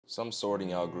Some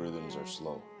sorting algorithms are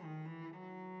slow.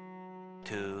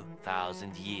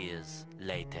 2,000 years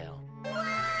later.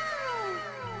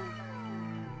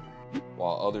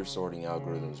 While other sorting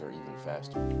algorithms are even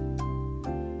faster.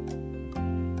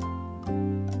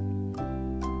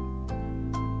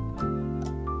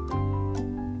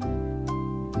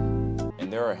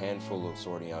 And there are a handful of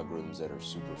sorting algorithms that are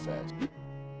super fast.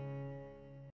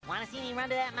 Wanna see me run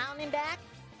to that mountain and back?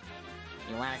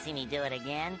 You wanna see me do it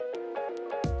again?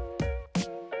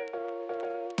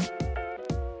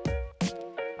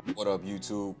 What up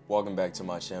YouTube? Welcome back to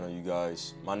my channel, you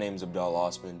guys. My name is Abdal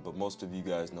Osman, but most of you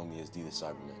guys know me as D the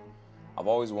Cyberman. I've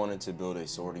always wanted to build a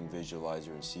sorting visualizer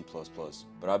in C++,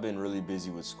 but I've been really busy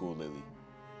with school lately.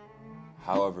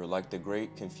 However, like the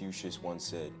great Confucius once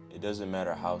said, it doesn't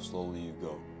matter how slowly you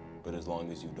go, but as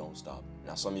long as you don't stop.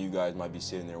 Now some of you guys might be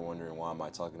sitting there wondering, why am I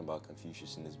talking about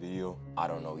Confucius in this video? I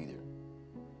don't know either.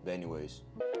 But anyways.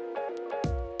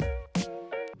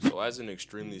 So as an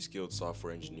extremely skilled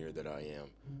software engineer that I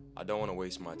am, I don't want to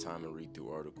waste my time and read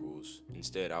through articles.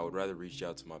 Instead, I would rather reach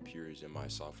out to my peers in my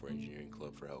software engineering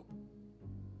club for help.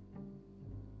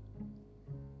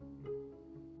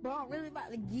 Bro, I'm really about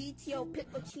to get your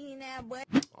piccochini now, boy.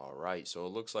 Alright, so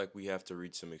it looks like we have to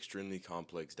read some extremely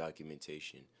complex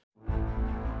documentation.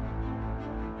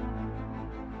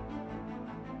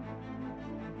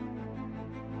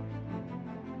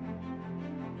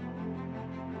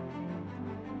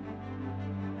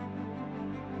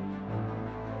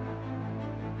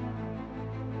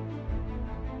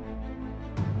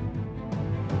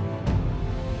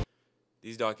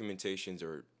 These documentations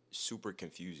are super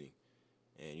confusing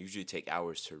and usually take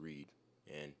hours to read,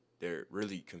 and they're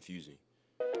really confusing.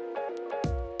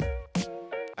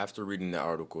 After reading the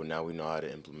article, now we know how to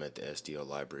implement the SDL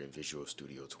library in Visual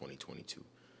Studio 2022.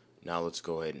 Now let's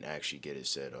go ahead and actually get it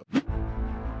set up.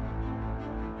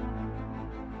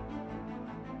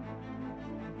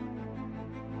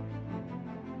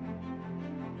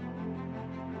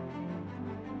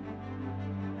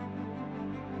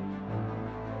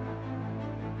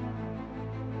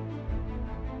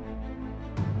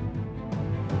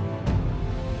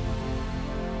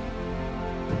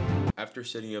 After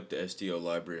setting up the SDL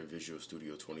library in Visual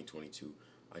Studio 2022,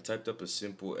 I typed up a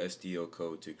simple SDL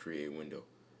code to create a window.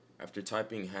 After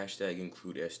typing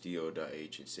 #include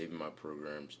sdl.h and saving my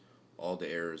programs, all the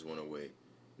errors went away.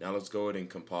 Now let's go ahead and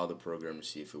compile the program to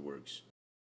see if it works.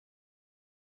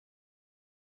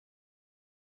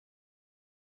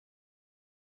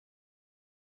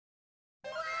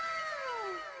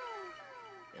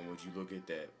 And would you look at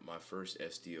that, my first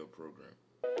SDL program.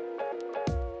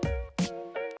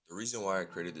 The reason why I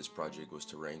created this project was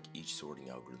to rank each sorting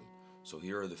algorithm. So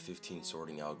here are the 15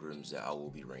 sorting algorithms that I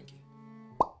will be ranking.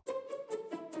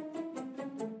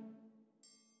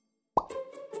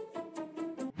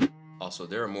 Also,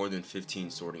 there are more than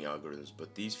 15 sorting algorithms,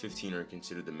 but these 15 are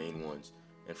considered the main ones,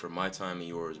 and for my time and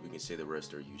yours, we can say the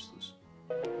rest are useless.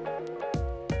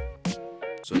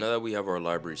 So now that we have our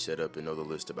library set up and know the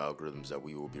list of algorithms that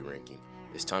we will be ranking,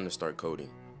 it's time to start coding.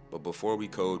 But before we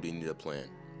code, we need a plan.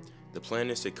 The plan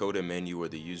is to code a menu where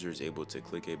the user is able to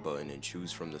click a button and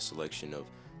choose from the selection of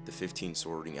the 15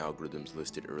 sorting algorithms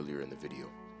listed earlier in the video.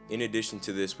 In addition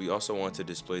to this, we also want to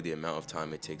display the amount of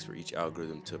time it takes for each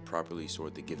algorithm to properly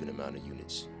sort the given amount of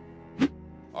units.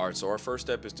 Alright, so our first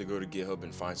step is to go to GitHub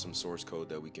and find some source code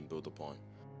that we can build upon.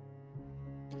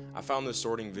 I found this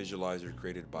sorting visualizer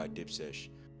created by Dipsesh.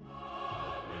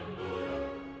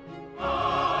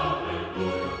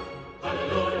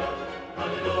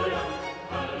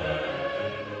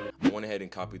 I went ahead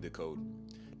and copied the code.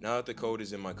 Now that the code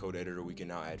is in my code editor, we can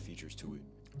now add features to it.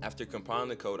 After compiling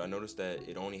the code, I noticed that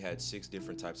it only had 6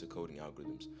 different types of coding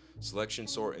algorithms: selection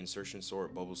sort, insertion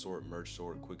sort, bubble sort, merge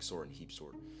sort, quick sort, and heap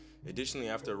sort. Additionally,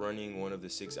 after running one of the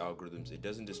 6 algorithms, it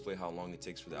doesn't display how long it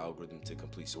takes for the algorithm to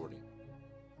complete sorting.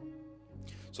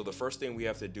 So the first thing we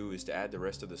have to do is to add the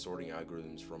rest of the sorting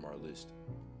algorithms from our list.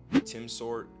 Tim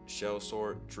sort, shell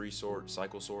sort, tree sort,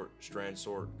 cycle sort, strand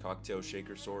sort, cocktail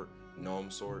shaker sort, gnome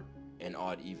sort, and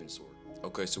odd even sort.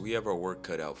 Okay, so we have our work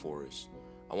cut out for us.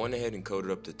 I went ahead and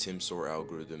coded up the Tim sort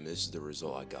algorithm. This is the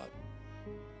result I got.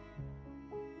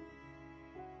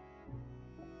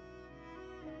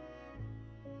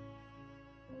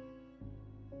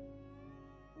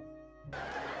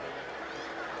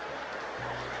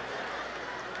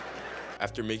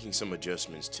 After making some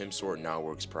adjustments, Tim sort now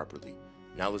works properly.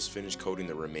 Now let's finish coding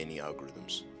the remaining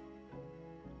algorithms.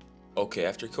 Okay,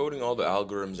 after coding all the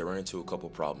algorithms, I ran into a couple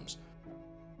problems.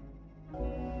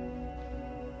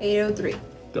 803.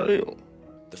 Damn.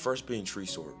 The first being tree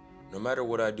sort. No matter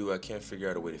what I do, I can't figure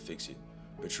out a way to fix it.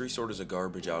 But tree sort is a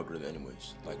garbage algorithm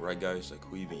anyways. Like, right guys? Like,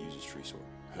 who even uses tree sort?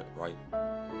 Right?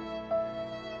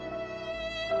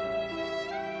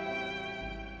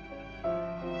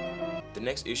 The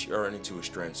next issue I run into is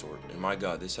strand sort, and my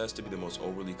god, this has to be the most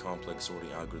overly complex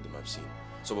sorting algorithm I've seen.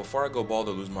 So before I go bald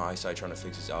or lose my eyesight trying to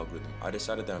fix this algorithm, I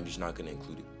decided that I'm just not going to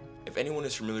include it. If anyone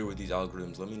is familiar with these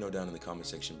algorithms, let me know down in the comment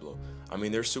section below. I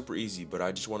mean, they're super easy, but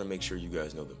I just want to make sure you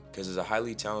guys know them, because as a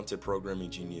highly talented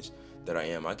programming genius that I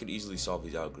am, I could easily solve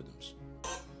these algorithms.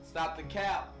 Stop the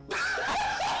cap.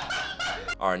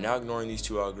 Alright, now ignoring these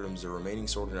two algorithms, the remaining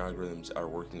sorting algorithms are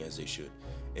working as they should.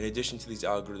 In addition to these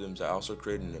algorithms, I also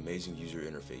created an amazing user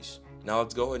interface. Now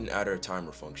let's go ahead and add our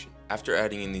timer function. After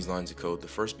adding in these lines of code, the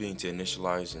first being to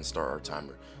initialize and start our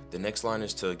timer. The next line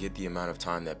is to get the amount of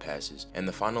time that passes, and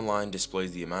the final line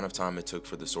displays the amount of time it took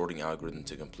for the sorting algorithm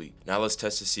to complete. Now let's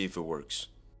test to see if it works.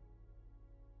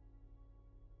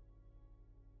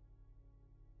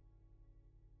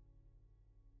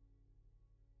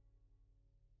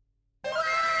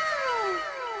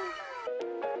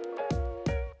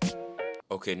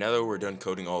 Okay, now that we're done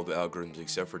coding all the algorithms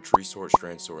except for tree sort,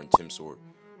 strand sort, and Tim sort,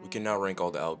 we can now rank all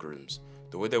the algorithms.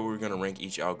 The way that we're going to rank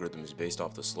each algorithm is based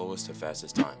off the slowest to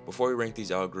fastest time. Before we rank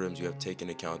these algorithms, we have to take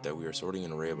into account that we are sorting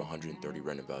an array of 130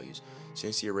 random values.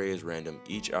 Since the array is random,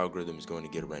 each algorithm is going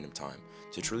to get a random time.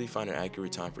 To truly find an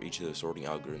accurate time for each of the sorting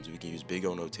algorithms, we can use big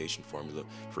O notation formula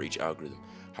for each algorithm.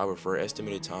 However, for our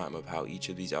estimated time of how each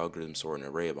of these algorithms sort an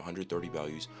array of 130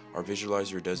 values, our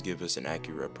visualizer does give us an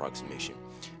accurate approximation.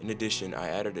 In addition, I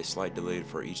added a slight delay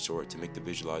for each sort to make the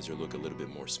visualizer look a little bit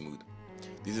more smooth.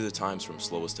 These are the times from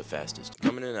slowest to fastest.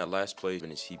 Coming in at last place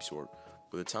is heap sort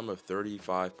with a time of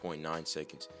 35.9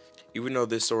 seconds. Even though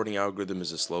this sorting algorithm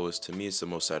is the slowest, to me it's the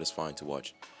most satisfying to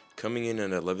watch. Coming in at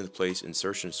 11th place,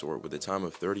 insertion sort with a time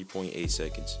of 30.8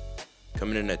 seconds.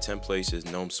 Coming in at 10th place is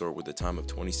gnome sort with a time of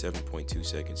 27.2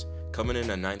 seconds. Coming in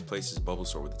at 9th place is bubble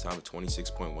sort with a time of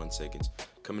 26.1 seconds.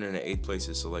 Coming in at 8th place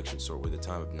is selection sort with a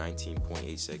time of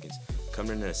 19.8 seconds.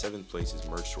 Coming in at 7th place is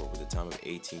merge sort with a time of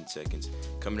 18 seconds.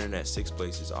 Coming in at 6th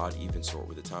place is odd even sort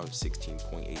with a time of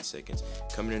 16.8 seconds.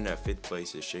 Coming in at 5th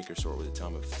place is shaker sort with a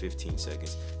time of 15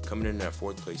 seconds. Coming in at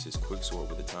 4th place is quick sort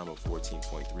with a time of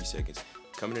 14.3 seconds.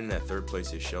 Coming in at 3rd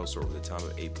place is shell sort with a time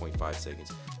of 8.5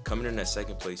 seconds. Coming in at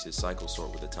 2nd place is cycle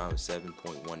sort with a time of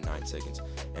 7.19 seconds.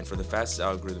 And for the fastest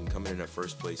algorithm, coming in at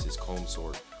 1st place is comb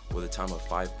sort with a time of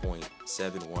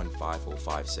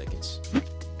 5.71505 seconds.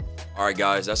 Alright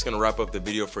guys, that's going to wrap up the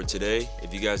video for today.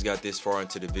 If you guys got this far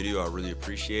into the video, I really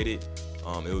appreciate it.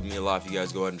 It would mean a lot if you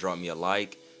guys go ahead and drop me a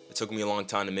like. It took me a long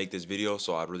time to make this video,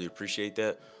 so I'd really appreciate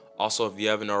that. Also, if you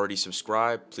haven't already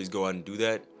subscribed, please go ahead and do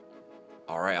that.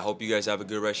 Alright, I hope you guys have a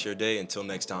good rest of your day. Until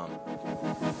next time.